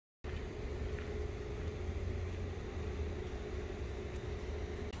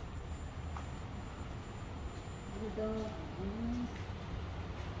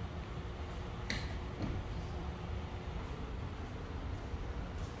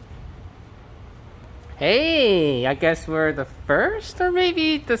Hey, I guess we're the first or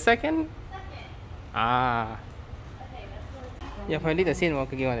maybe the second? À. Nhập去呢度先喎，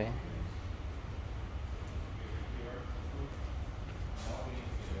佢叫我哋。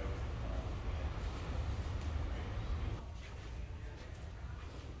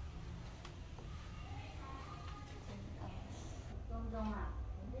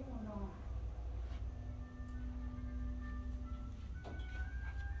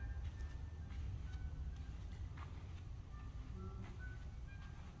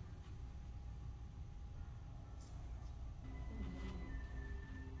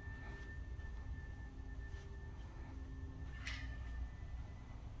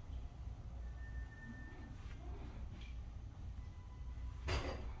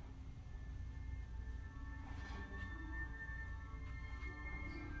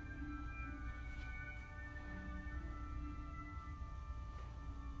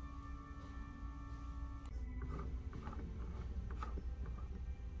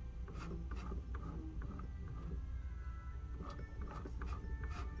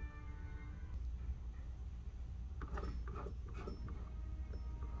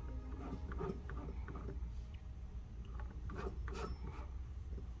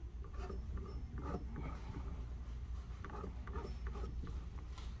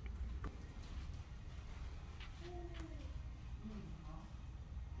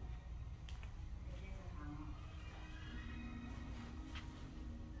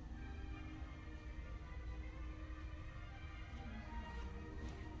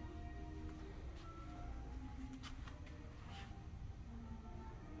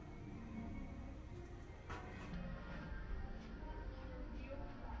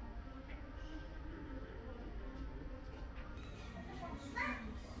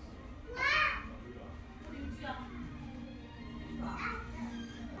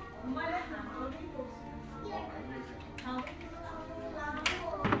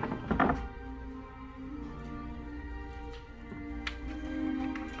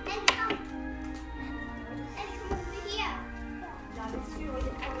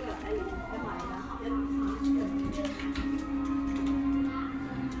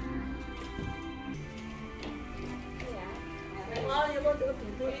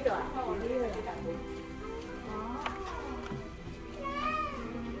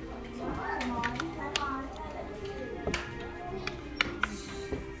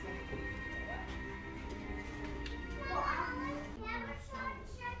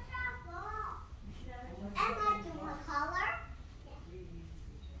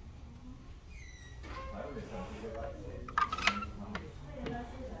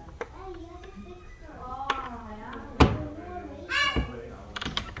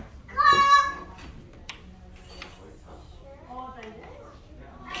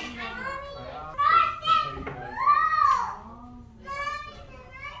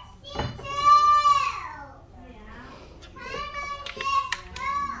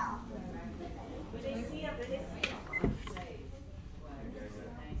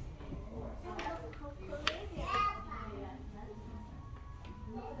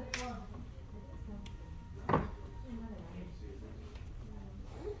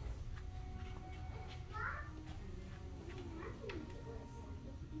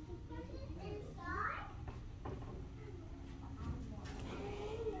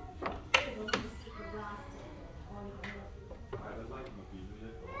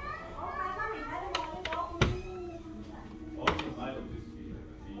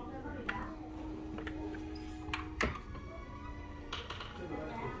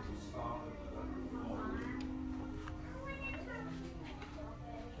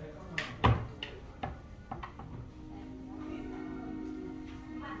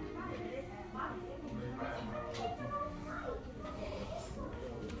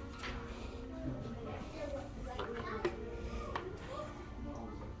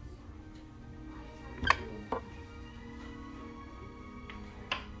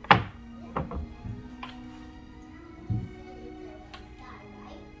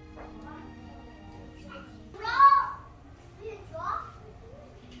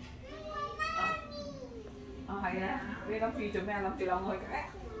你諗住做咩啊？諗住扭我去嘅？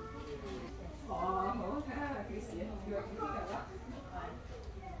哦，好，睇下幾時啊？叫我幾聽日啦？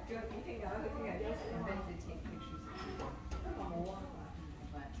叫我幾聽日啦？佢聽日休息。冇啊。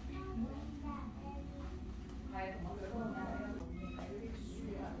係同我佢講睇嗰啲書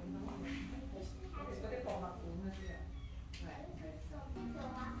啊，嗰啲博物館嗰啲啊。係係。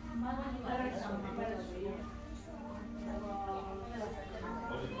唔係我以為你上晚喺度水。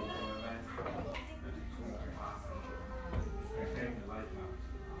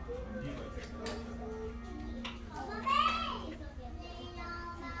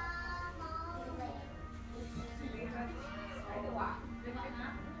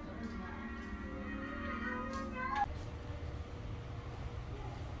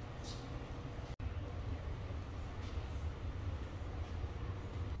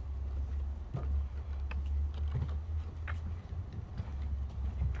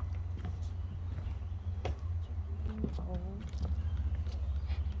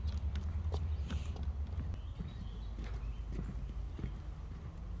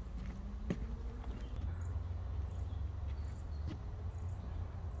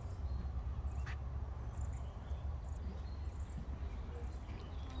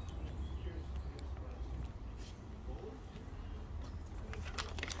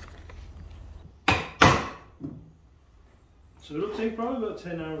So it'll take probably about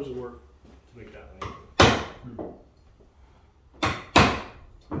 10 hours of work to make that length.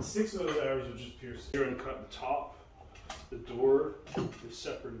 And 6 of those hours will just pierce. You're going to cut the top, the door is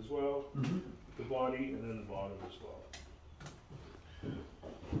separate as well, the body, and then the bottom as well.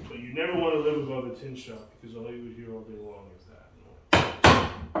 But you never want to live above a tin shop because all you would hear all day long is that.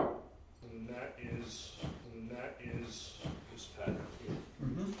 And that is this pattern here.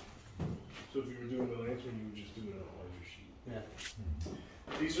 So if you were doing the length one, you would just do it on a larger sheet. Yeah.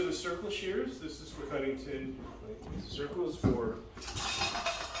 These are the circle shears. This is for cutting tin. The circle is for.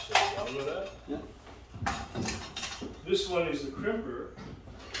 So you know that? Yeah. This one is the crimper.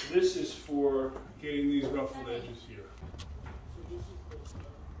 This is for getting these ruffled edges here.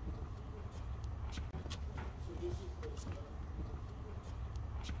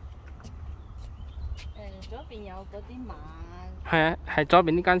係左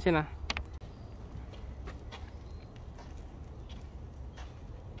邊呢間先啊。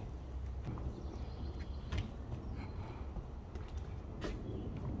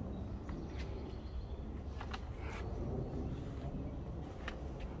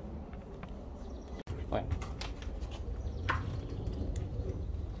喂。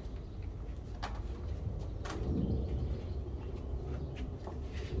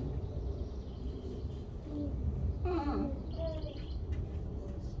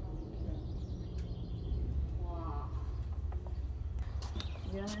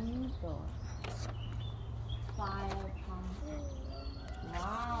Fire pump.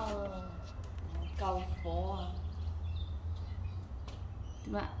 Wow， 救火啊！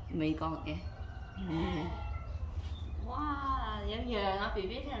點解美國嘅？哇，有羊啊 ！B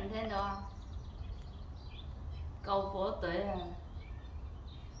B 聽唔聽到啊？救火隊啊，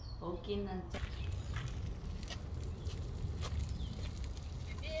好堅啊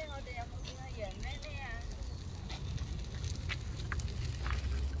！B B， 我哋有冇見到羊咩咩啊？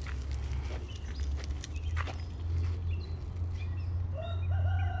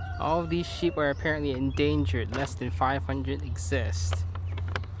 All of these sheep are apparently endangered. Less than 500 exist.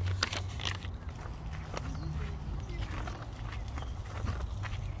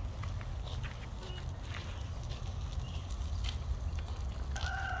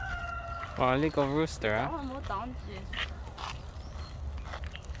 Wow, look at rooster, huh? 唔好擋住。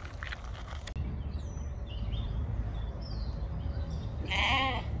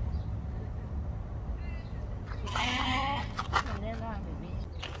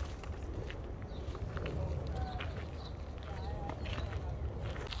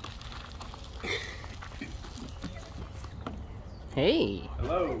 Hey!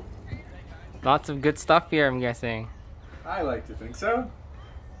 Hello. Lots of good stuff here, I'm guessing. I like to think so.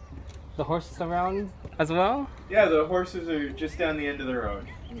 The horses around as well? Yeah, the horses are just down the end of the road.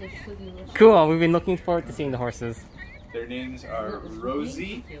 Cool, we've been looking forward to seeing the horses. Their names are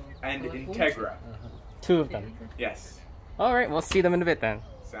Rosie and Integra. 2 of them. Yes. Alright, we'll see them in a bit then.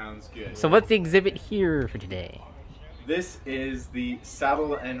 Sounds good. So what's the exhibit here for today? This is the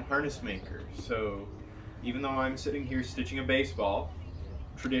saddle and harness maker. So even though I'm sitting here stitching a baseball,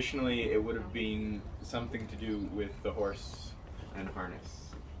 traditionally it would have been something to do with the horse and harness.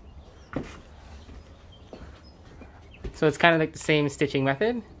 So it's kind of like the same stitching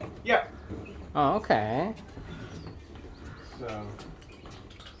method? Yeah. Oh, okay. So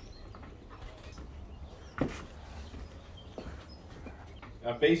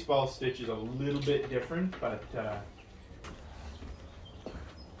a baseball stitch is a little bit different, but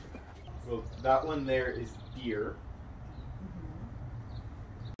well, that one there is deer.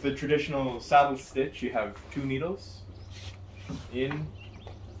 The traditional saddle stitch, you have 2 needles, in.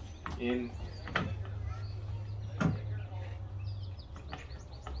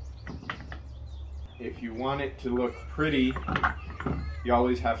 If you want it to look pretty, you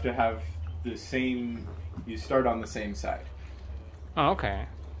always have to have the same, you start on the same side. Oh, okay.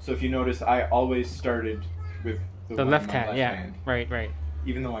 So if you notice, I always started with the one left on my hand, left yeah. hand, Right.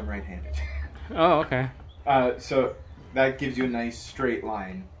 even though I'm right-handed. Oh, okay. So that gives you a nice straight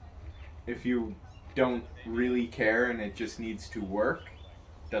line. If you don't really care and it just needs to work,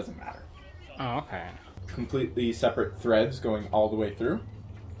 doesn't matter. Oh, okay. Completely separate threads going all the way through.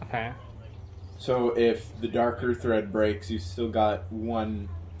 Okay. So if the darker thread breaks, you still got one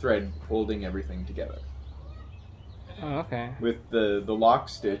thread holding everything together. Oh, okay. With the lock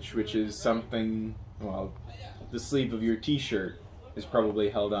stitch, which is something, well, the sleeve of your t-shirt is probably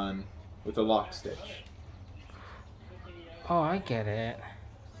held on with a lock stitch. Oh, I get it.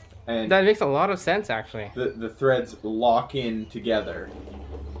 And That makes a lot of sense, actually. the threads lock in together.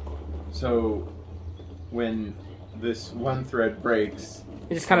 So when this one thread breaks,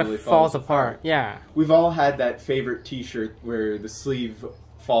 It just kind of falls apart. Yeah. We've all had that favorite t-shirt where the sleeve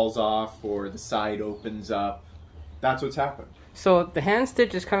falls off or the side opens up. That's what's happened. So the hand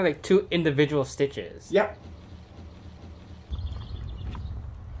stitch is kind of like two individual stitches. Yep.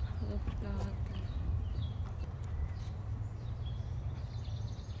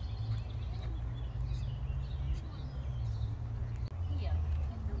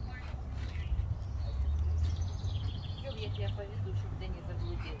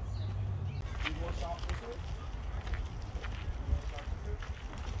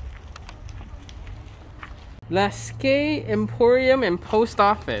 Lasque Emporium and Post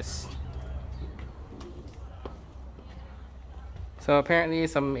Office. So apparently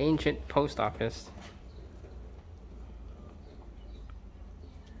some ancient post office.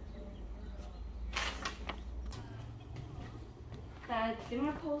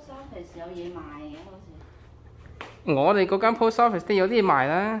 Post office 有嘢賣嘅好似。我哋嗰間 post office 都有啲嘢賣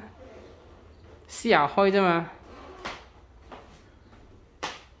啦，私下開啫嘛。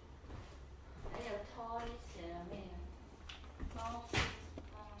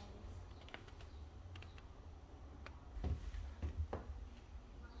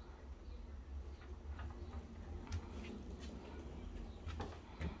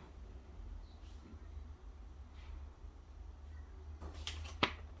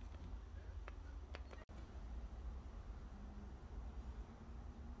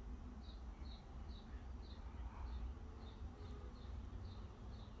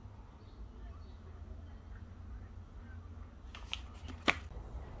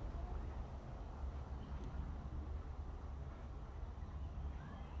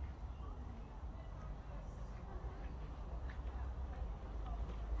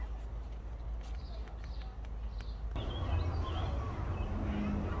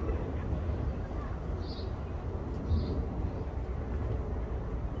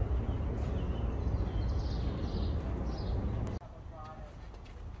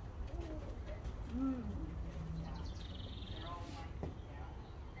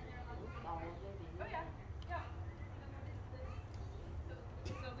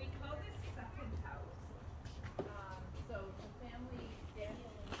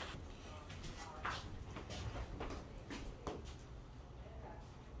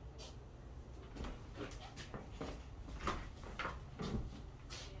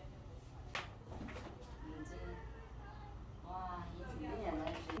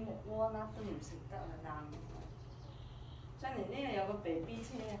鍋粒都唔食得啦，爛。新年呢有個 BB 車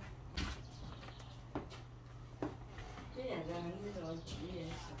啊，啲人就喺呢度煮嘢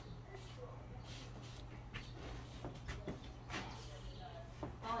食。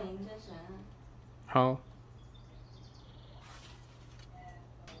幫我影張相啊！好。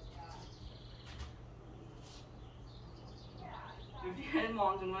BB 喺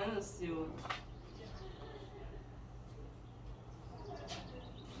望住我喺度笑。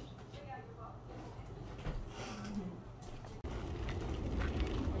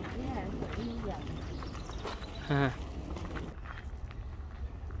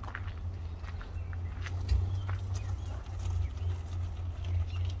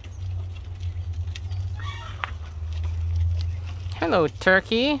Hello,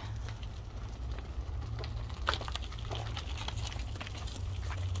 turkey.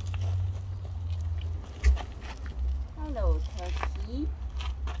 Hello, turkey.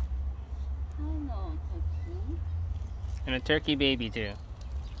 Hello, turkey. And a turkey baby too.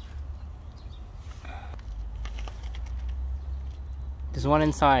 There's one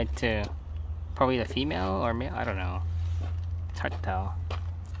inside too. Probably the female or male, I don't know. It's hard to tell.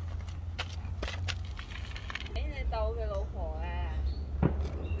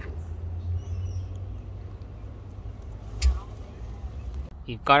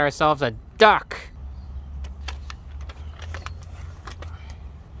 We've got ourselves a duck.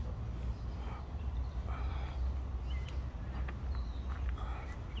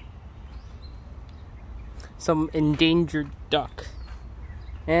 Some endangered duck.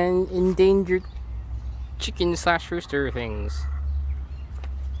 And endangered chicken / rooster things.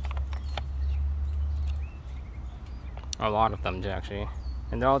 A lot of them actually.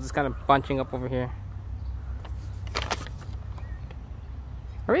 And they're all just kind of bunching up over here.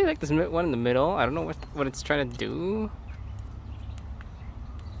 I really like this one in the middle. I don't know what it's trying to do.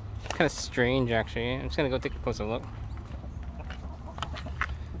 It's kind of strange actually. I'm just gonna go take a closer look.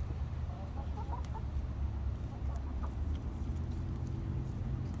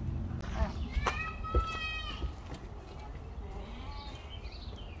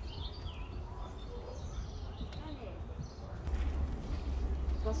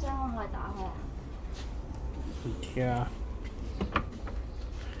 Yeah.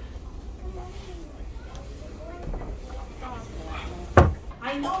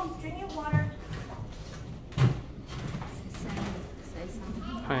 I know, drink your water.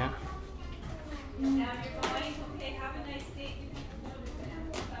 Oh yeah. Now you're going, okay, have a nice day. You can go to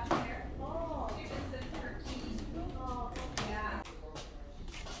the back there. Chickens and turkey. Yeah.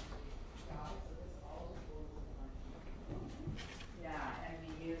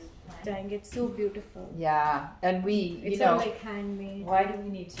 Dang, it's so beautiful. Yeah, and we, you It's all know, like handmade. why do we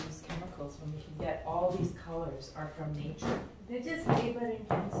need to use chemicals when we can get all these colors are from nature? They're just labor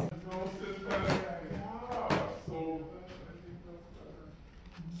intensive.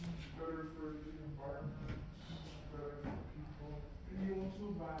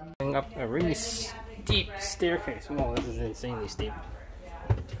 Going up a really steep staircase. Whoa, this is insanely steep.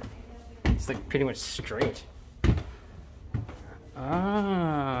 It's like pretty much straight.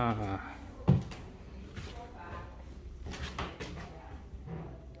 Ah.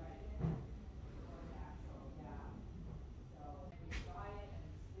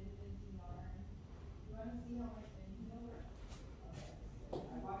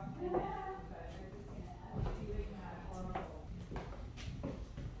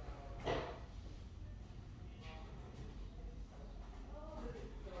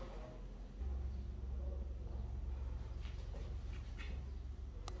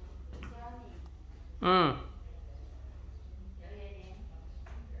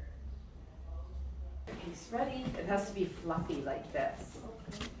 Piece ready. It has to be fluffy like this.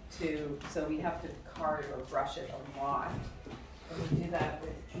 So we have to card or brush it a lot. And we do that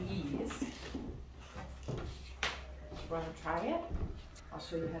with ease. Want to try it? I'll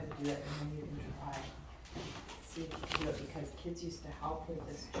show you how to do it and then you can try. See if you can do it because kids used to help with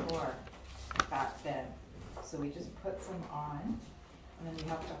this chore back then. So we just put some on and then we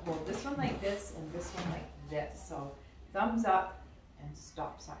have to hold this one like this and this one like this. So thumbs up and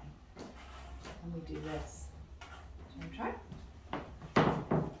stop sign. And we do this. Do you want to try?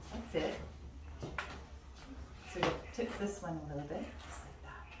 That's it. So you tip this one a little bit, just like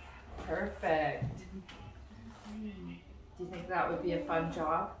that. Perfect. Do you think that would be a fun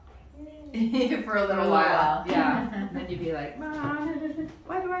job? For a little while. Yeah. And then you'd be like, Mom,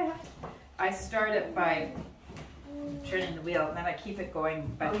 why do I have to? I start it by turning the wheel, and then I keep it going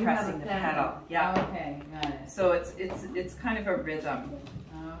by pressing the pedal. Yeah. Okay, got it. So it's kind of a rhythm.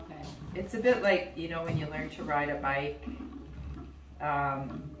 Okay. It's a bit like, you know, when you learn to ride a bike,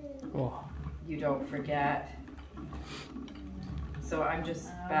 you don't forget. So I'm just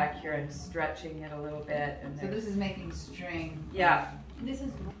back here, I'm stretching it a little bit. And So this is making string. yeah. This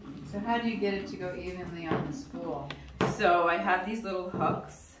is So how do you get it to go evenly on the spool? So I have these little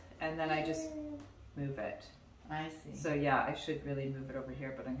hooks, and then I just move it. I see. So yeah, I should really move it over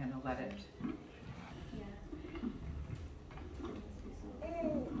here, but I'm gonna let it.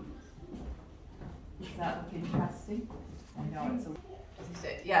 Does that look interesting? I know it's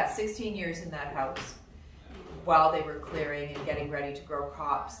a, yeah, 16 years in that house. While they were clearing and getting ready to grow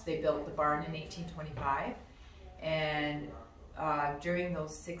crops, they built the barn in 1825, and during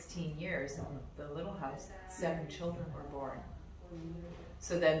those 16 years in the little house, 7 children were born.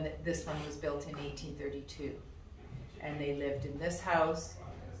 So then this one was built in 1832, and they lived in this house.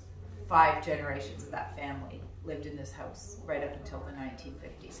 5 generations of that family lived in this house right up until the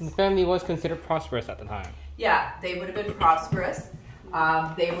 1950s. So the family was considered prosperous at the time. Yeah, they would have been prosperous.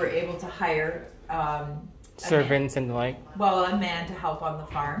 They were able to hire servants and the like. Well, a man to help on the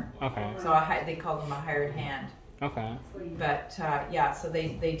farm. Okay. So they called him a hired hand. Okay. But yeah, so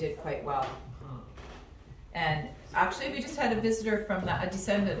they did quite well. And actually, we just had a visitor from a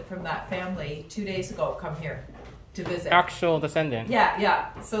descendant from that family 2 days ago come here to visit. Actual descendant. Yeah,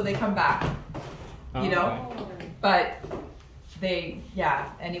 yeah. So they come back, Oh, you know. okay. But yeah.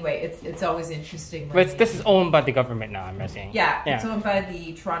 Anyway, it's always interesting. But this is owned by the government now, I'm guessing. Yeah, Yeah. it's owned by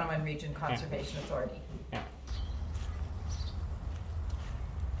the Toronto and Region Conservation Authority. Yeah.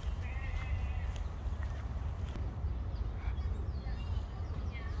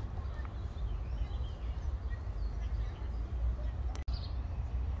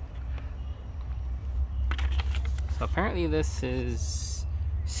 So apparently this is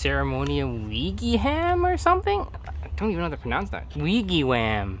Ceremonia Weegiham or something? I don't even know how to pronounce that.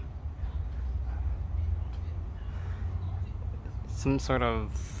 Weegiwam. Some sort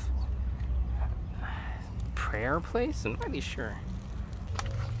of prayer place? I'm not really sure.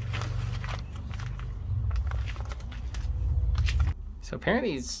 So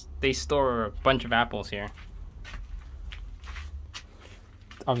apparently they store a bunch of apples here.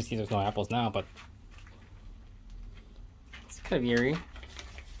 Obviously there's no apples now, but it's kind of eerie.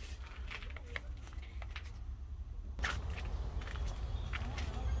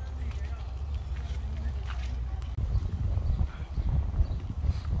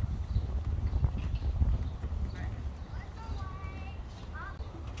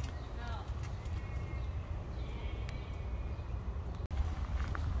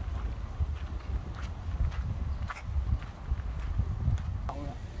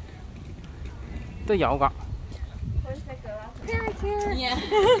 都有㗎。Parents here. Yeah.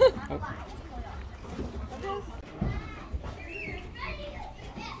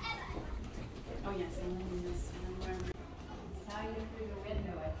 Oh yes, and then this one. Saw you through the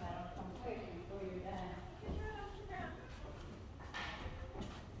window. I thought I'll come quick before you're done.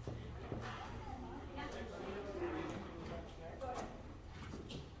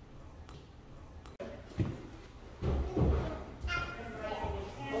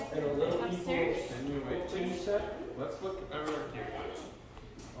 Upstairs? Can you wait till you set? Let's look over here.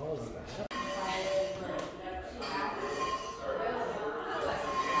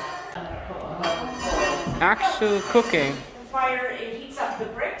 Actual cooking. Fire, it heats up the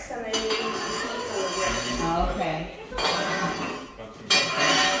bricks and then you use the heat for the bricks. Okay.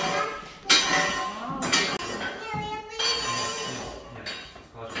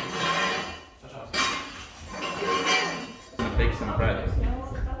 Bake some bread.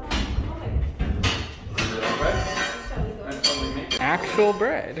 Actual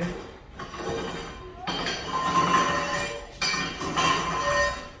bread.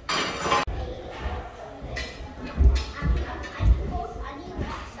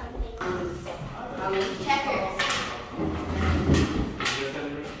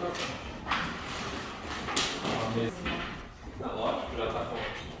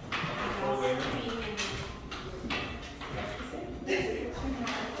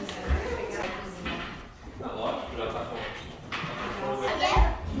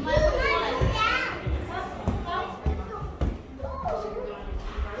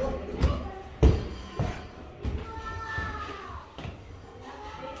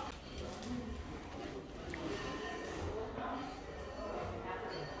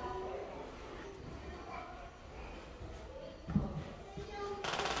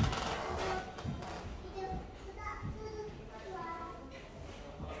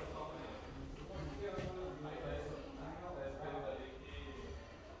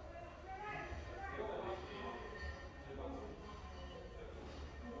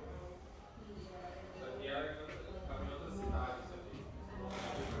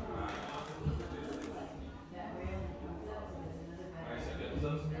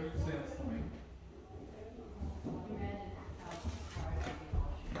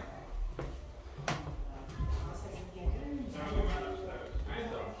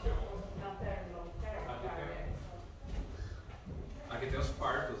 Aqui tem os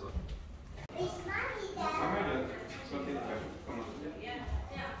quartos, ó.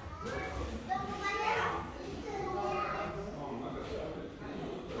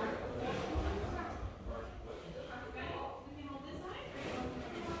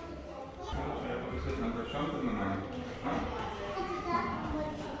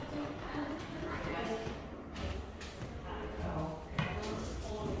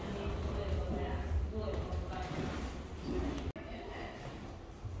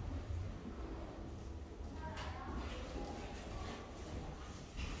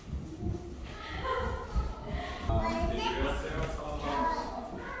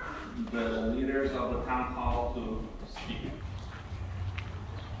 The leaders of the town hall to speak.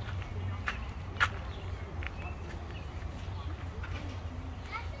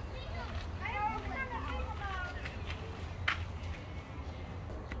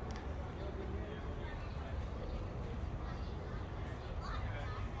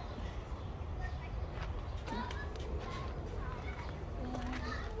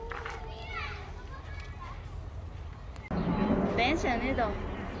 Mansion 呢度。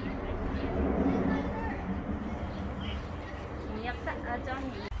唔入得啊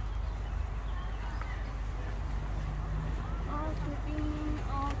，Johnny。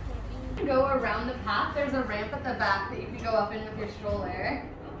Go around the path. There's a ramp at the back that you can go up in with your stroller.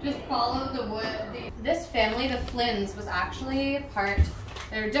 Just follow the wood. This family, the Flynns, was actually part.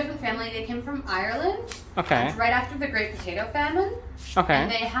 They're a different family. They came from Ireland. Okay. It's right after the Great Potato Famine. Okay.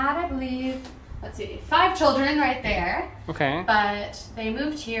 And they had, I believe, let's see, 5 children right there. Okay. But they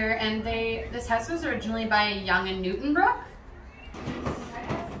moved here, and this house was originally by Young and Newtonbrook.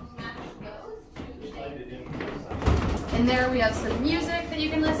 In there we have some music that you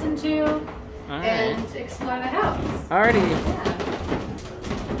can listen to and explore the house. Alrighty. Yeah.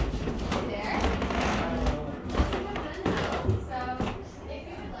 There. So if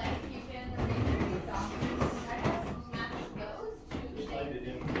you would like, you can read through these documents. I have some match those to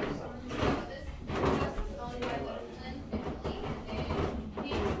shape. So this house is owned by the Flynn family. They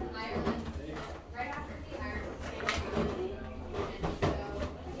came from Ireland right after the Irish Potato Famine. And so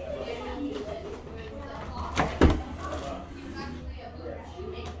it was the author. He was actually a boot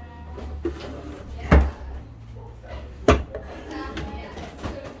shoemaker. Yeah.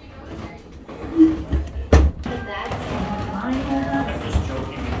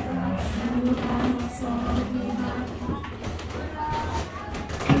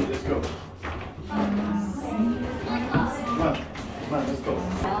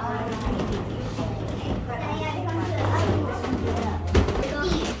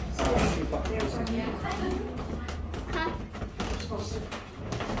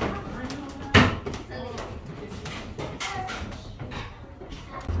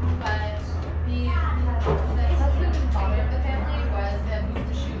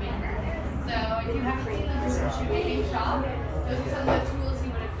 if you haven't seen the baking shop, those are some of the tools he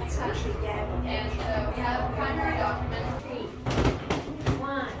would have picked up. And so we have primary documents.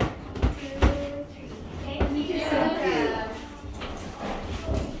 1, 2, 3. And you can see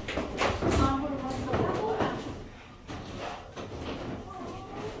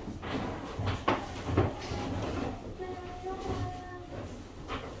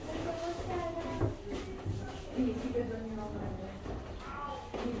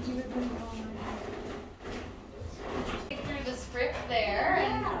through the script there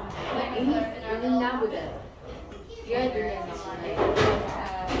and like in our little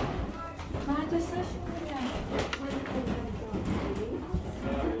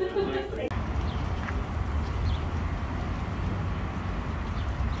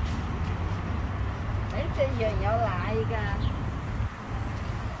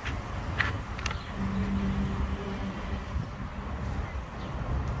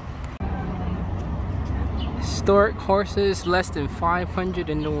Historic horses, less than 500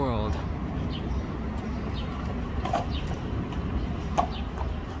 in the world.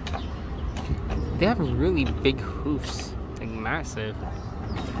 They have really big hoofs, like massive.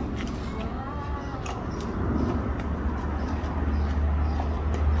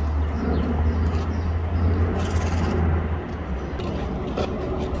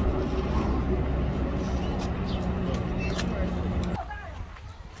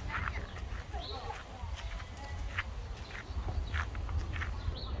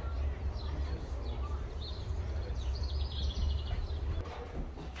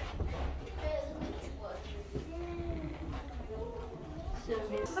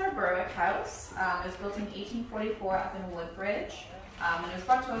 This is our Berwick house. It was built in 1844 up in Woodbridge, and it was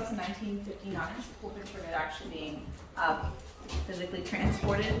brought to us in 1959. It's a cool picture of it actually being physically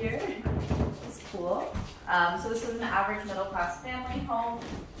transported here. It's cool. So this is an average middle-class family home.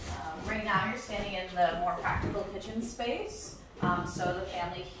 Right now you're standing in the more practical kitchen space. So the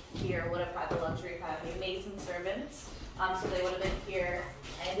family here would have had the luxury of having maids and servants. So they would have been here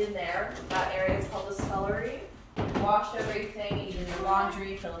and in there. That area is called the scullery. Washed everything, you did your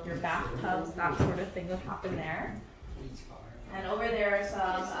laundry, filled your bathtubs, that sort of thing would happen there. And over there are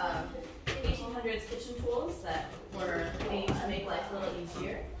some 1800s kitchen tools that were made to make life a little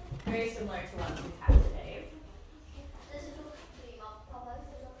easier. Very similar to ones we have today.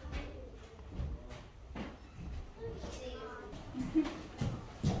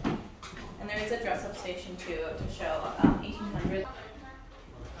 And there is a dress-up station too to show 1800s.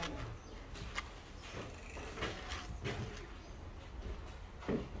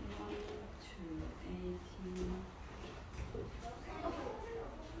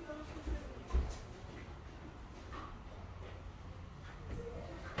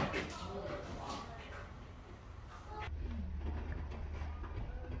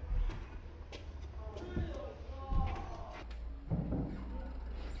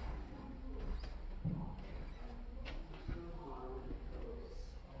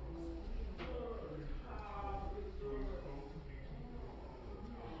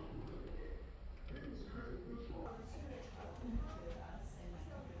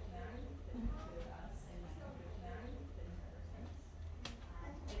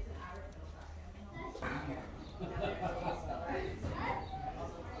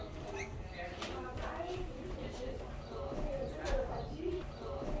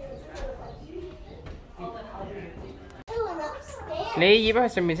 Ni Di ba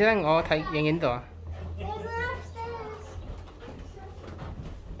s順便先我睇影影度啊？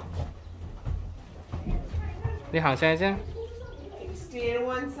 你行上去先。 Stay on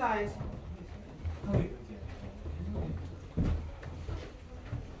one side.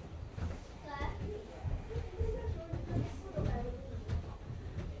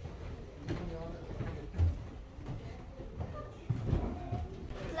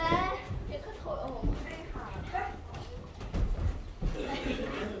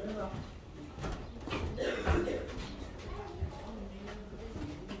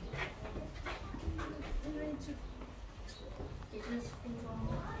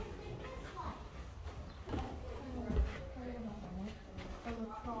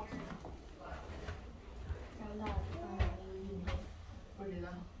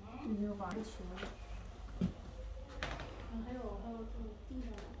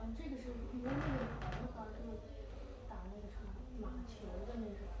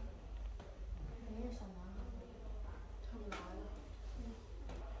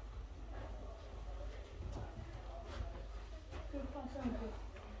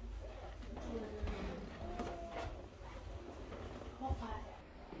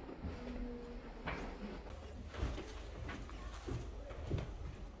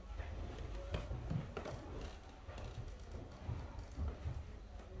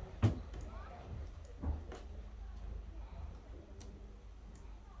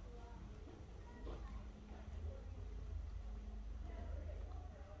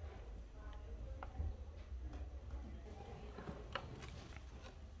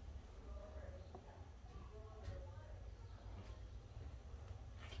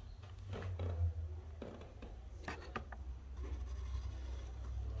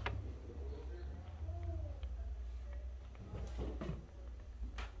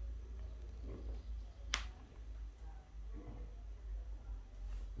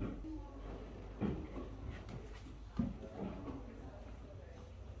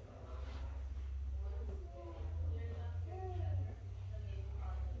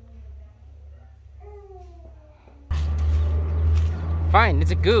 Fine,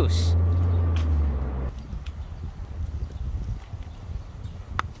 it's a goose.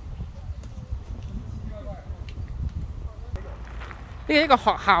 呢個一個學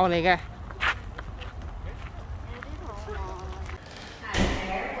校嚟嘅。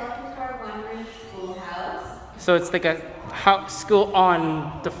So it's like a school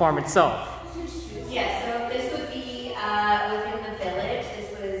on the farm itself. Yeah, so this would be within the village. This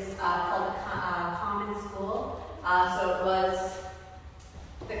was called a common school. So it was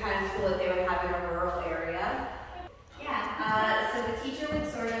the kind of school that they would have in a rural area. Yeah, so the teacher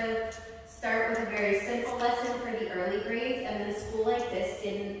would sort of start with a very simple lesson for the early grades, and then a school like this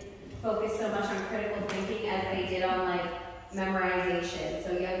didn't focus so much on critical thinking as they did on like memorization.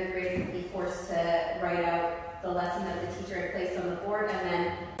 So younger grades would be forced to write out the lesson that the teacher had placed on the board, and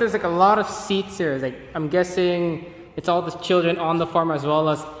then there's like a lot of seats here. Like I'm guessing it's all the children on the farm as well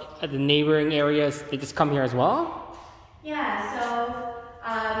as at the neighboring areas. They just come here as well. Yeah, so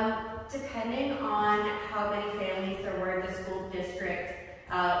depending on how many families there were, the school district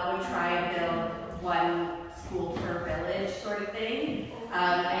would try and build one school per village sort of thing.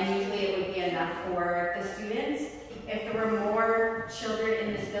 And usually it would be enough for the students. If there were more children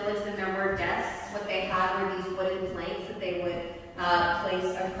in this village than there were desks, what they had were these wooden planks that they would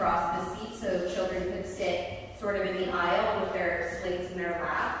place across the seat so children could sit sort of in the aisle with their slates in their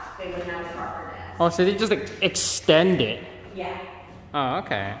lap. They wouldn't have a proper desk. Oh, so they just like extend it? Yeah. Oh,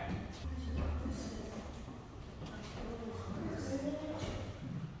 okay.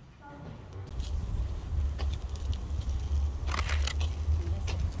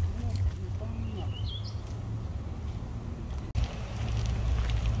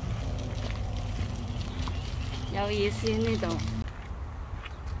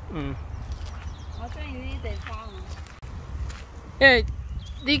 Mm. 我中意呢啲地方啊。因為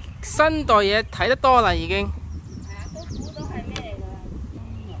啲新代嘢睇得多啦，已經。係啊，都估到係咩嚟㗎啦。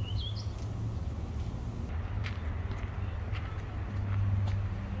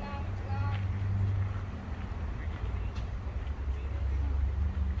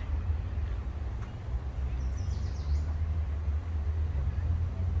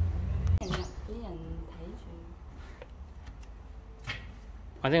俾人睇住。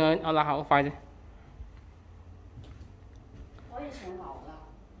或者我拉下好快啫。可以上樓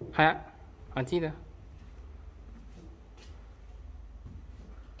㗎。係啊，我知道。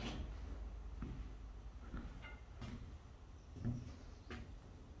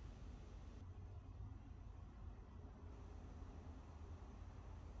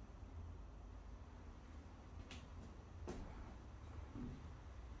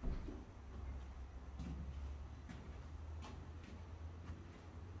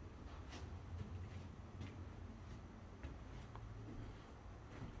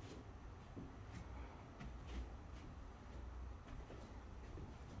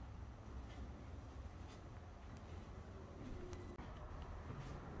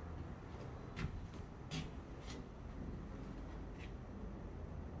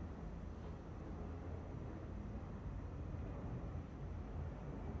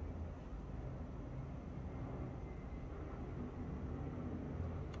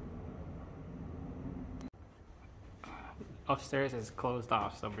Upstairs is closed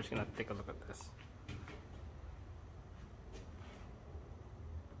off, so we're just gonna take a look at this.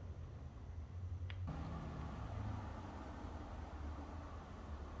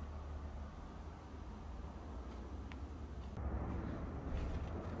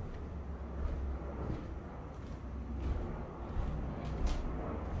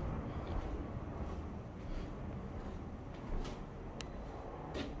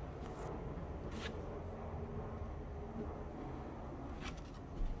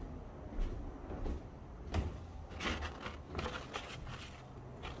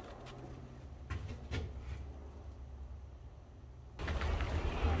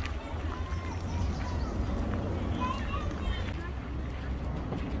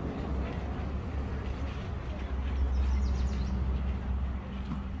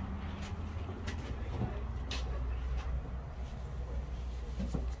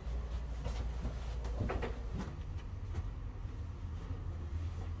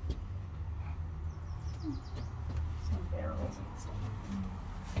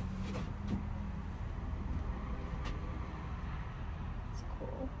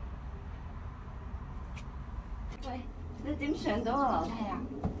 Cool. 喂，你點上到個樓梯啊？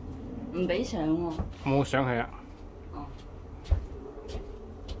唔俾上喎。冇上去啊。哦。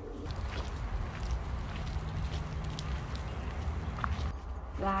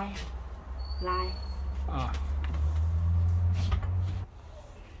拉。啊。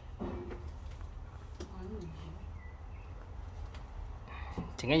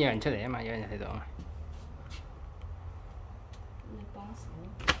陣間有人出嚟啊嘛，有人喺度啊嘛。你幫手。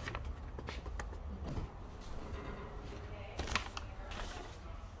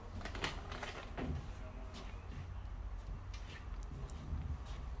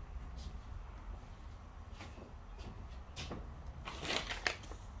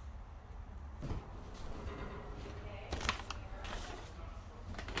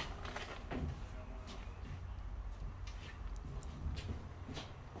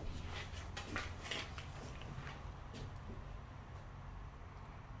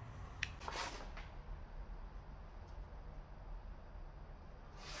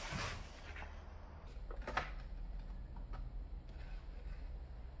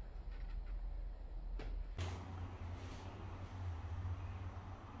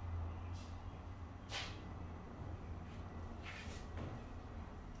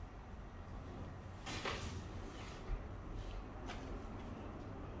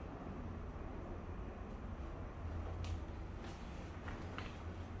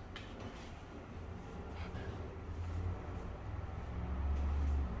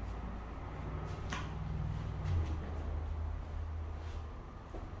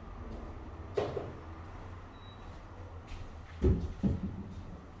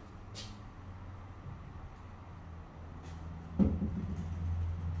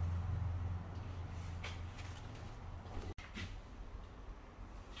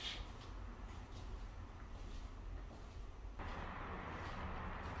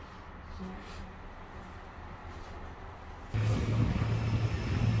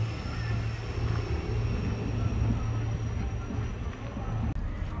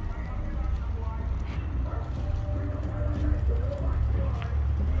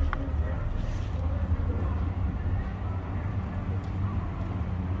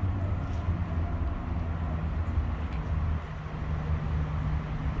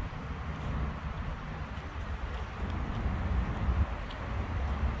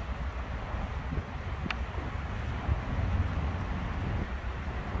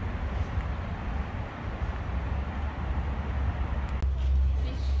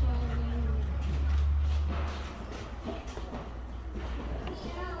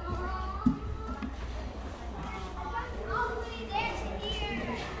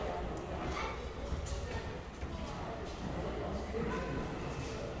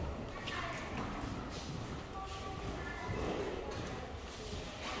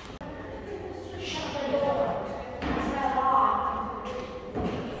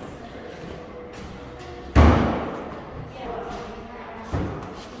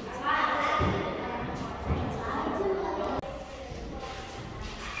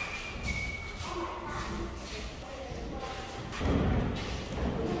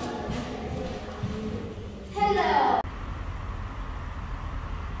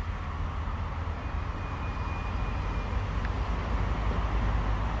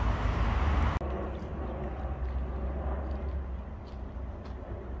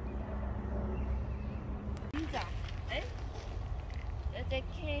隻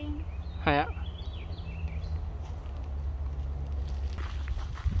K。係啊。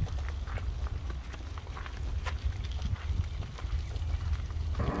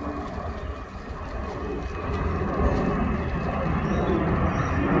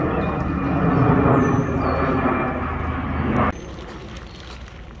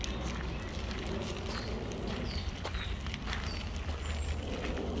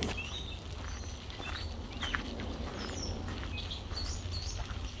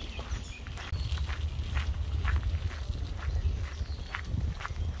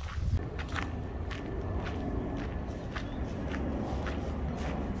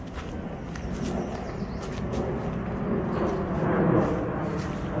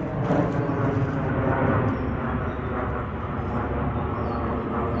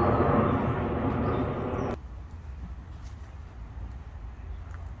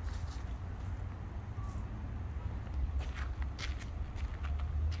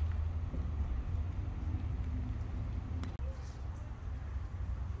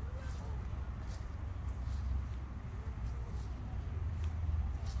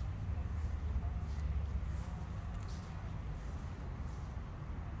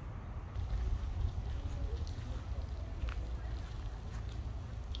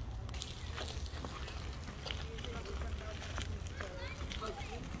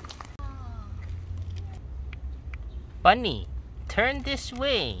Bunny, turn this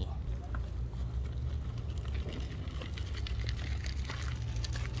way.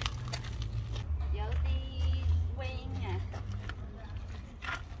有啲 wing 啊。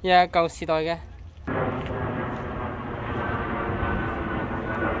呀，舊時代嘅。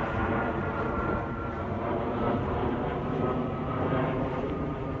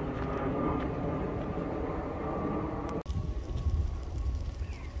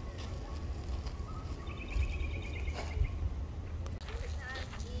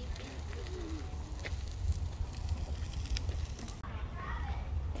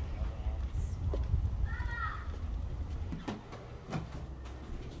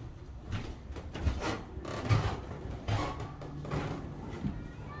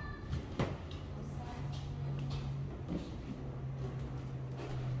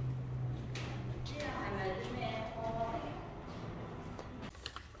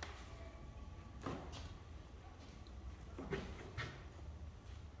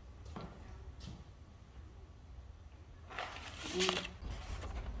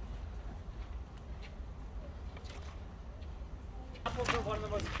apples are one of the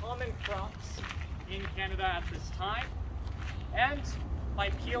most common crops in Canada at this time. And by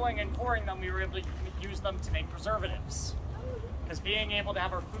peeling and coring them, we were able to use them to make preservatives. Because being able to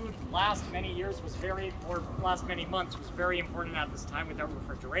have our food last many years or last many months was very important at this time without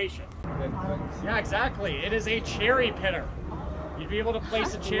refrigeration. Yeah, exactly. It is a cherry pitter. You'd be able to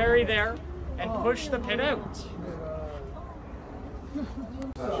place a cherry there and push the pit out.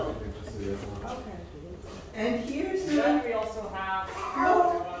 And here's Then we also have...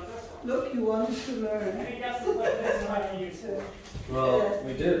 Look, you wanted to learn. Any guesses what this might be used for? Well,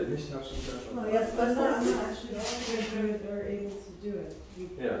 we did. Oh, yes, but not actually all of are able to do it. You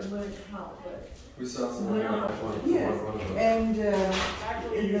learn how, but... We saw some and the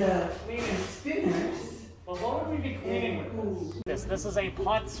spinners. But what would we be cleaning with this? This is a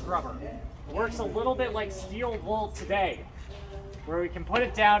pot scrubber. It works a little bit like steel wool today, where we can put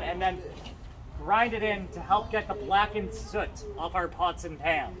it down and then grind it in to help get the blackened soot off our pots and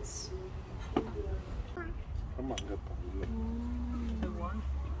pans.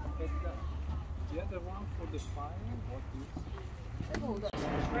 The other one for the fire, what is? And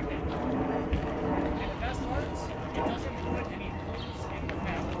the best part, it doesn't put any holes in the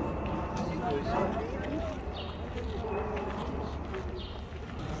fabric.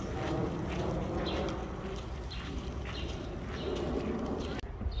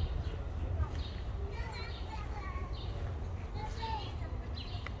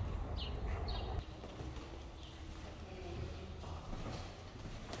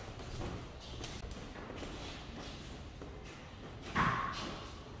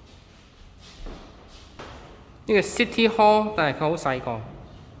呢個 City Hall，但係佢好細個。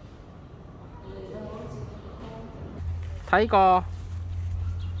睇過。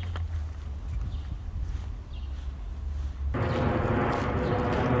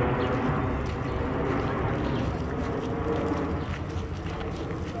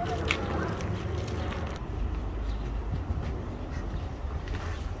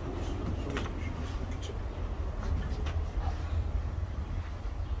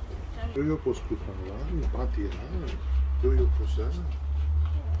Eu ia pôr escutar lá, não batia lá. Eu ia pôr já.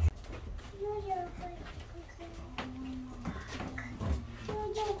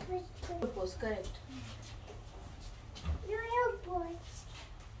 Was correct.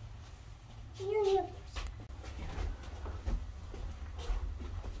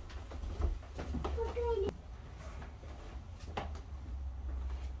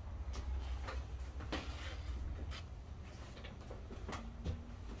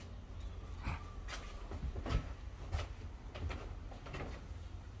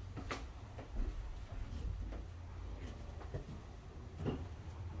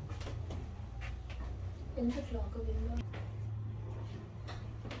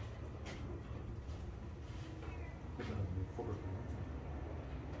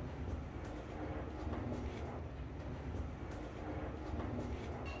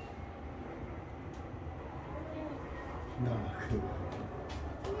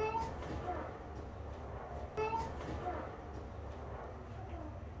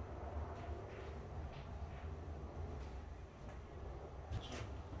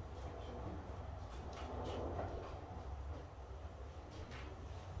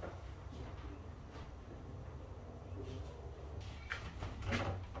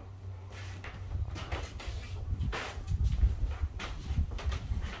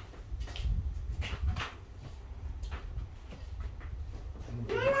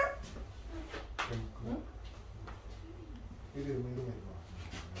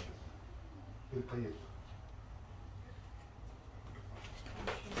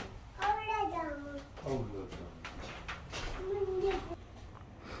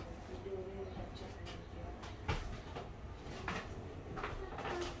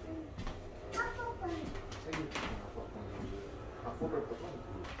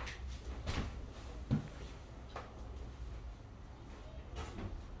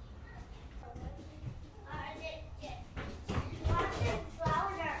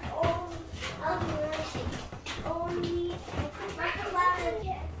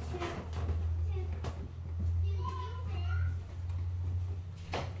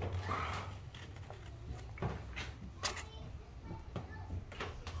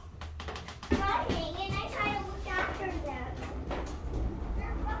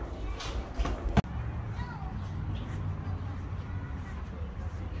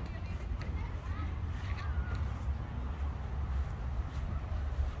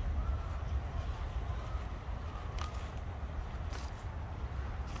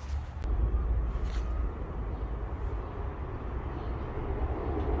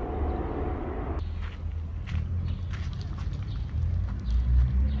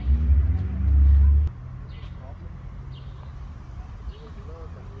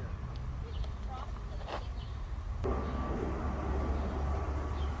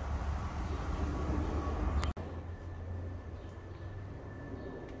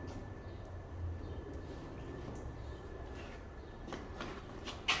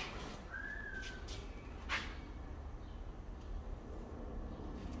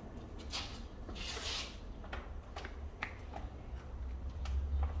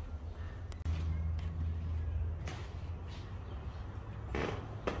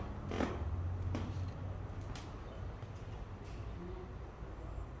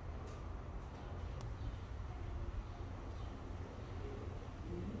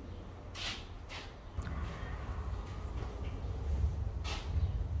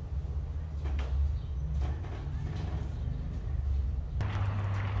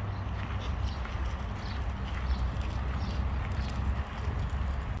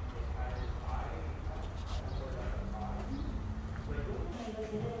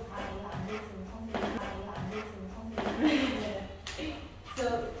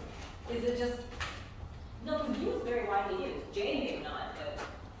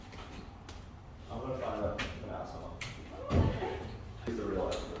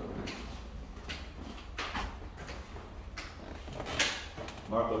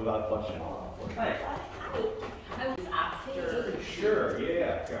 Martha, we got a question. Hi. I was after. Sure,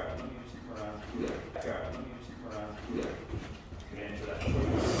 yeah. Let me just come around here. Let me just come around here. Get into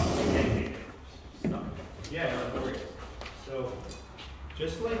that. Yeah, no worries. So,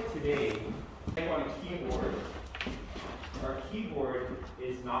 just like today, on a keyboard, our keyboard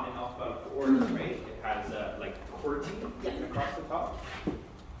is not in alphabetical order, right? It has like QWERTY across the top.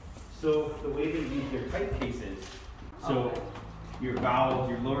 So the way they use their typefaces, so your vowels,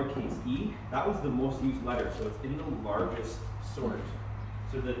 your lowercase e, that was the most used letter, so it's in the largest sort.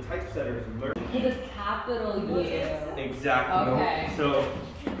 So the typesetters learn. It was capital U. Exactly. Okay. So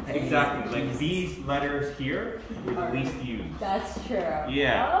exactly, like these letters here were the least used. That's true.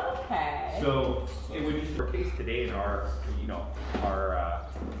 Yeah. Okay. So it would just case today in our, our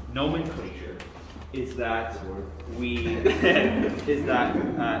nomenclature is that they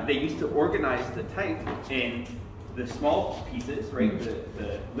used to organize the type in the small pieces, right?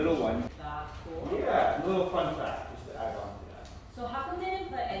 The little ones. That's cool. Yeah, a little fun fact just to add on to that. So how come they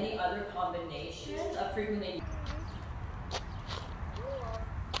didn't put any other combinations of frequently?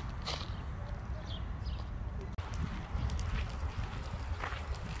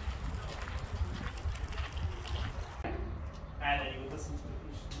 And then you would listen to the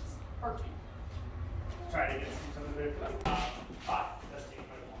patient's heartbeat. Try to get some of their 5. That's taking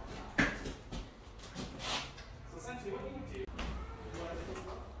quite a long time. So essentially what you would do,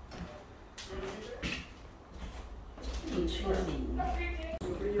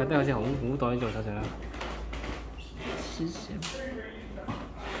覺得好似好古代做手術啦。思想。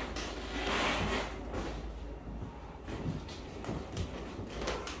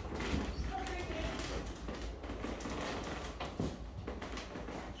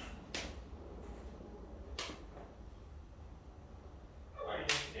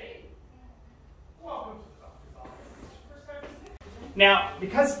Now,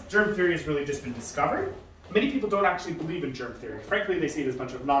 because germ theory has really just been discovered, many people don't actually believe in germ theory. Frankly, they see it as a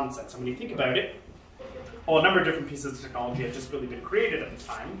bunch of nonsense. And when you think about it, well, a number of different pieces of technology have just really been created at the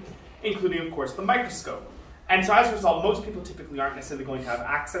time, including, of course, the microscope. And so as a result, most people typically aren't necessarily going to have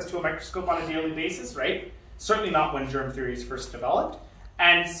access to a microscope on a daily basis, right? Certainly not when germ theory is first developed.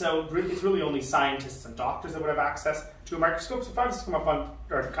 And so it's really only scientists and doctors that would have access to a microscope. So if I was to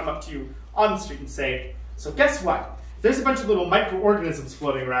come up to you on the street and say, so guess what? There's a bunch of little microorganisms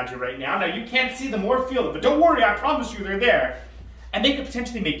floating around here right now. Now you can't see them or feel them, but don't worry, I promise you they're there. And they could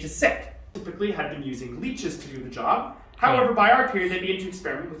potentially make you sick. Typically had been using leeches to do the job. However, by our period, they began to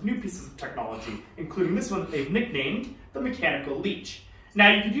experiment with new pieces of technology, including this one that they've nicknamed the mechanical leech.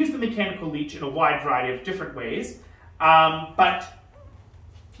 Now you could use the mechanical leech in a wide variety of different ways, but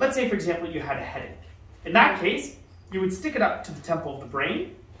let's say, for example, you had a headache. In that case, you would stick it up to the temple of the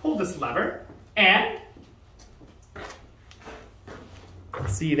brain, pull this lever, and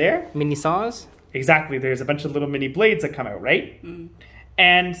see there? Mini saws? Exactly, there's a bunch of little mini blades that come out, right? Mm.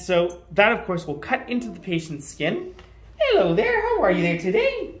 And so that, of course, will cut into the patient's skin. Hello there, how are you there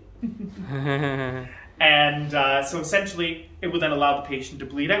today? And so essentially, it will then allow the patient to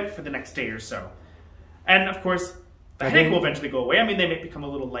bleed out for the next day or so. And of course, the headache will eventually go away. I mean, they may become a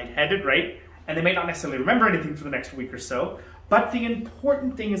little lightheaded, right? And they may not necessarily remember anything for the next week or so. But the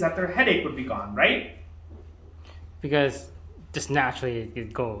important thing is that their headache would be gone, right? Because just naturally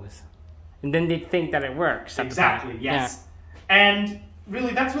it goes. And then they think that it works. Exactly, yes. Yeah. And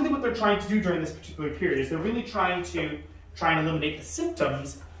really, that's really what they're trying to do during this particular period, is they're really trying to eliminate the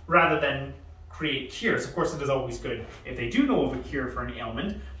symptoms rather than create cures. Of course, it is always good if they do know of a cure for an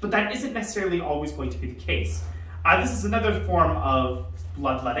ailment, but that isn't necessarily always going to be the case. This is another form of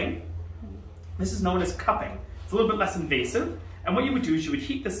bloodletting. This is known as cupping. It's a little bit less invasive. And what you would do is you would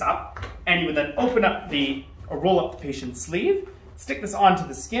heat this up, and you would then open up or roll up the patient's sleeve, stick this onto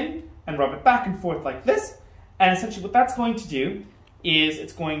the skin, and rub it back and forth like this. And essentially what that's going to do is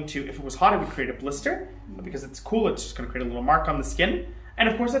it's going to, if it was hot, it would create a blister. But because it's cool, it's just going to create a little mark on the skin. And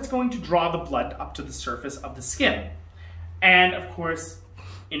of course, that's going to draw the blood up to the surface of the skin. And of course,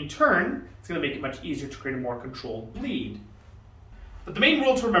 in turn, it's going to make it much easier to create a more controlled bleed. But the main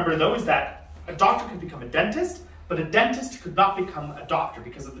rule to remember, though, is that a doctor could become a dentist, but a dentist could not become a doctor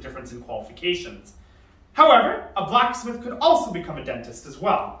because of the difference in qualifications. However, a blacksmith could also become a dentist as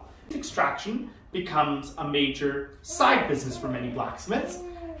well. Extraction becomes a major side business for many blacksmiths,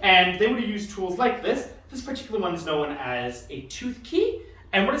 and they would use tools like this. This particular one is known as a tooth key,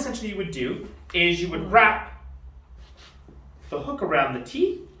 and what essentially you would do is you would wrap the hook around the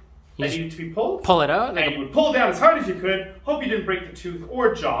teeth that needed to be pulled. Pull it out? And you would pull down as hard as you could, hope you didn't break the tooth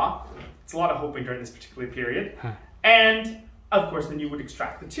or jaw. It's a lot of hoping during this particular period. Huh. And, of course, then you would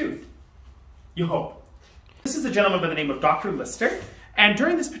extract the tooth. You hope. This is a gentleman by the name of Dr. Lister, And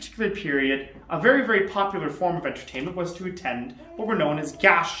during this particular period, a very, very popular form of entertainment was to attend what were known as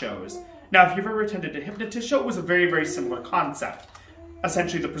gas shows. Now, if you've ever attended a hypnotist show, it was a very, very similar concept.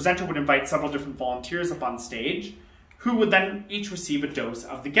 Essentially, the presenter would invite several different volunteers up on stage, who would then each receive a dose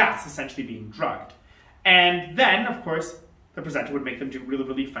of the gas, essentially being drugged. And then, of course, the presenter would make them do really,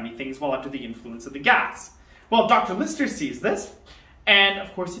 really funny things while under the influence of the gas. Well, Dr. Lister sees this, and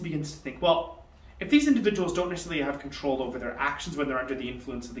of course he begins to think, well, if these individuals don't necessarily have control over their actions when they're under the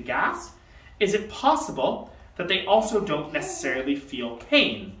influence of the gas, is it possible that they also don't necessarily feel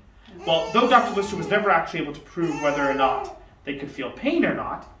pain? Well, though Dr. Lister was never actually able to prove whether or not they could feel pain or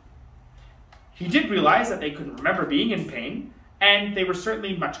not, he did realize that they couldn't remember being in pain, and they were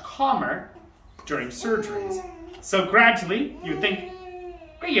certainly much calmer during surgeries. So gradually, you would think,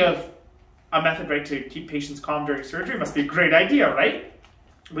 great, you have a method, right, to keep patients calm during surgery. Must be a great idea, right?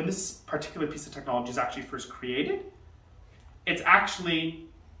 When this particular piece of technology is actually first created, it's actually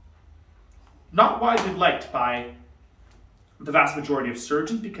not widely liked by the vast majority of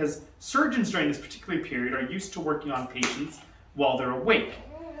surgeons, because surgeons during this particular period are used to working on patients while they're awake.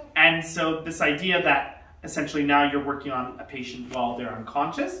 And so this idea that essentially now you're working on a patient while they're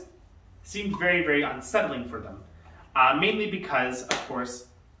unconscious seemed very, very unsettling for them. Mainly because, of course,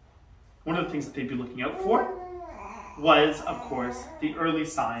 one of the things that they'd be looking out for was, of course, the early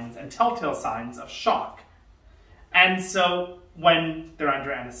signs and telltale signs of shock. And so when they're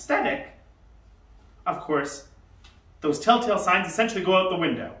under anesthetic, of course, those telltale signs essentially go out the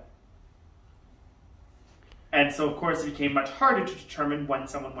window. And so, of course, it became much harder to determine when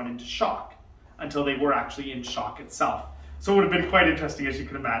someone went into shock until they were actually in shock itself. So it would have been quite interesting, as you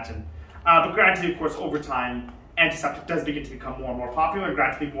can imagine. But gradually, of course, over time, antiseptic does begin to become more and more popular, and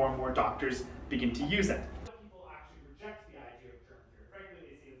gradually more and more doctors begin to use it. People actually reject the idea of germ theory. Frankly,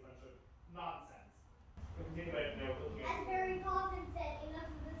 they see it as a bunch of nonsense. As Barry Poppins said, enough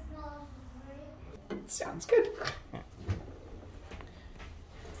of this nonsense. Sounds good.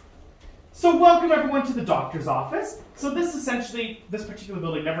 So welcome everyone to the doctor's office. So this particular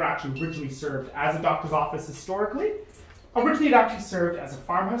building never actually originally served as a doctor's office historically. Originally it actually served as a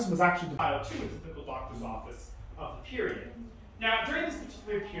farmhouse and was actually divided to a typical doctor's office of the period. Now during this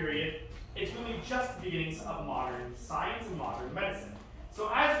particular period, it's really just the beginnings of modern science and modern medicine. So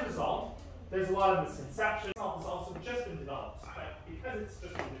as a result, there's a lot of misconceptions. Health has also just been developed, but because it's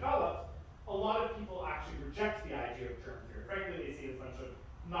just been developed, a lot of people actually reject the idea of germ theory. Frankly, they see it as a bunch of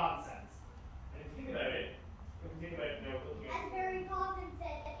nonsense. And if you think about it, as Barry Poppins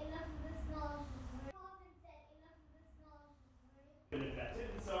said, enough of this nonsense. Been invented,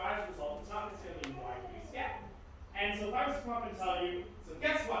 and so as a result, it's not necessarily in wide use yet. And so if I was to come up and tell you, so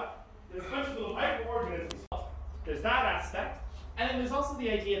guess what? There's a bunch of little microorganisms. There's that aspect, and then there's also the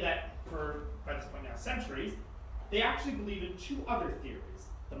idea that for, by this point now, centuries, they actually believe in two other theories.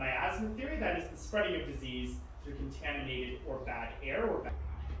 The miasma theory, that is the spreading of disease through contaminated or bad air or bad...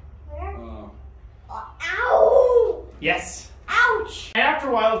 Ow! Yes. Ouch! And after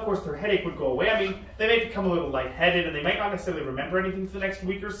a while, of course, their headache would go away. I mean, they may become a little lightheaded, and they might not necessarily remember anything for the next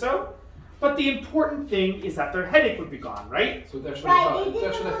week or so. But the important thing is that their headache would be gone, right? So it actually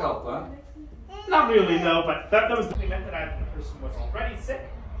helped, huh? Not really, no, but that was the meant that either the person was already sick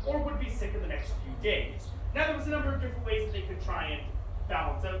or would be sick in the next few days. Now, there was a number of different ways that they could try and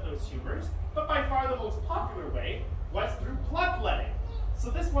balance out those humors, but by far the most popular way was through bloodletting. So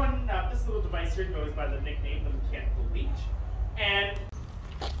this one, this little device here goes by the nickname the mechanical leech, and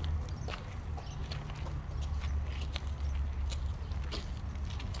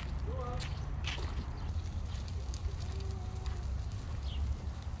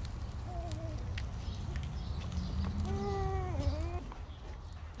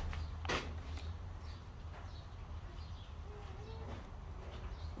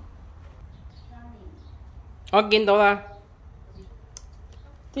我見到啦，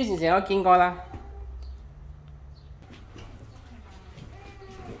之前成日都見過啦。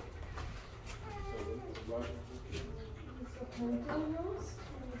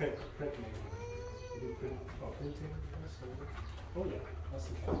Oh yeah, that's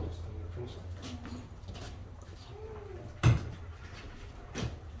the catalyst on the print side.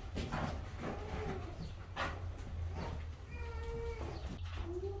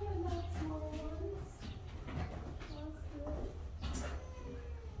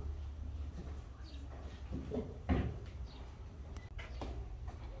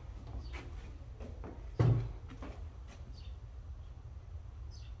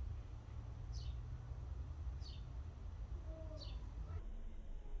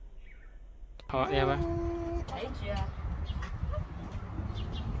 Họ đẹp á. Thấy chưa?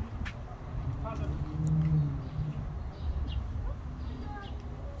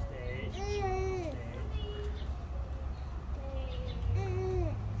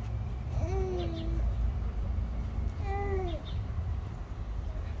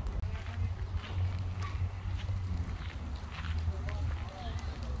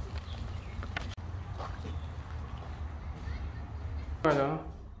 맞아.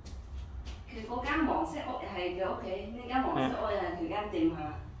 佢嗰間黃色屋係佢屋企，呢間黃色屋係佢間店嚇。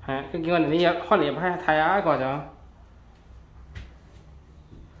係啊，佢叫我哋呢入開嚟入去睇下一個就。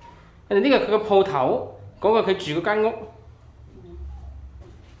我哋呢個佢個鋪頭，嗰個佢住嗰間屋。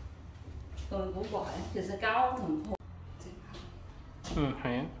咁古怪，其實間屋同鋪。嗯，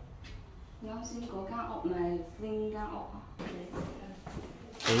係啊。啱先嗰間屋咪 Flynn 間屋啊。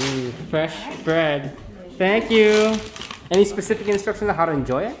Ooh, fresh bread. Thank you. Any specific instructions on how to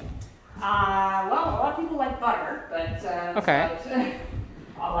enjoy it? Well, a lot of people like butter, but Okay.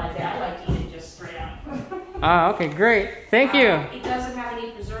 I like that. I like to eat it just straight up. Ah, okay, great. Thank you. It doesn't have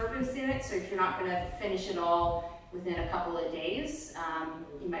any preservatives in it, so if you're not going to finish it all within a couple of days,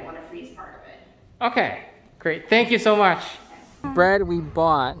 you might want to freeze part of it. Okay, great. Thank you so much. Bread we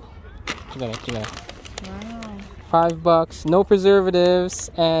bought. Wow. $5, no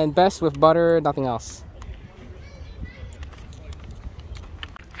preservatives, and best with butter, nothing else.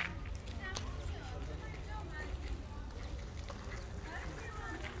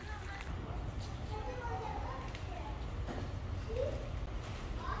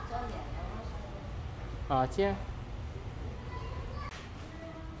 Ah, yeah.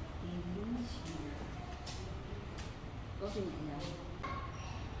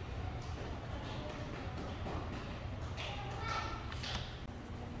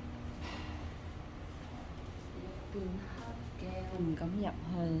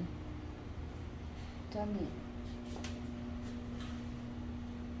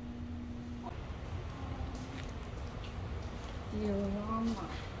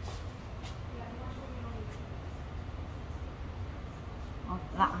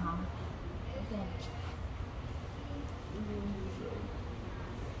 Lạ hả?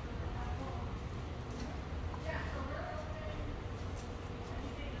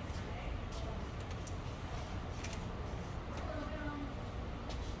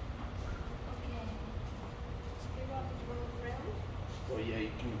 Well, yeah,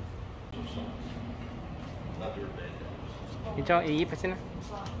 you can. Not your bed.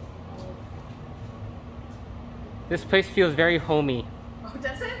 This place feels very homey. Oh,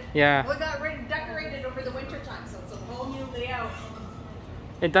 does it? Yeah. Well, it got decorated over the winter time, so it's a whole new layout.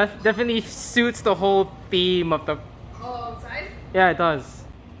 It definitely suits the whole theme of the... Oh, outside? Yeah, it does.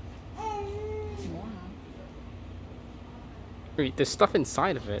 Wait, there's stuff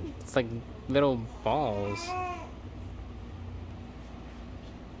inside of it. It's like little balls.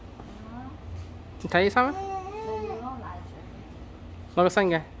 thấy sao á? Nó có xanh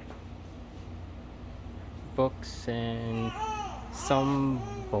kìa. Books and some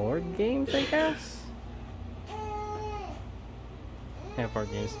board games, I guess. Yeah,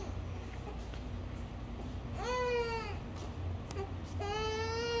 board games.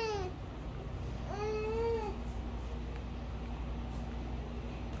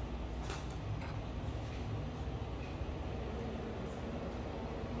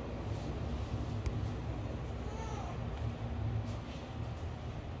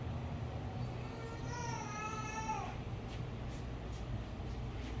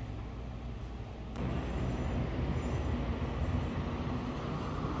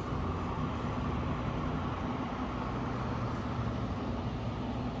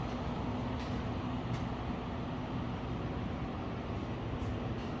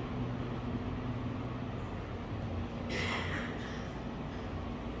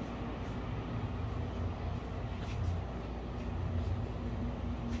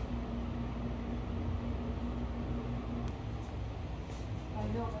 I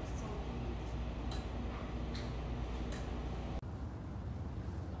know,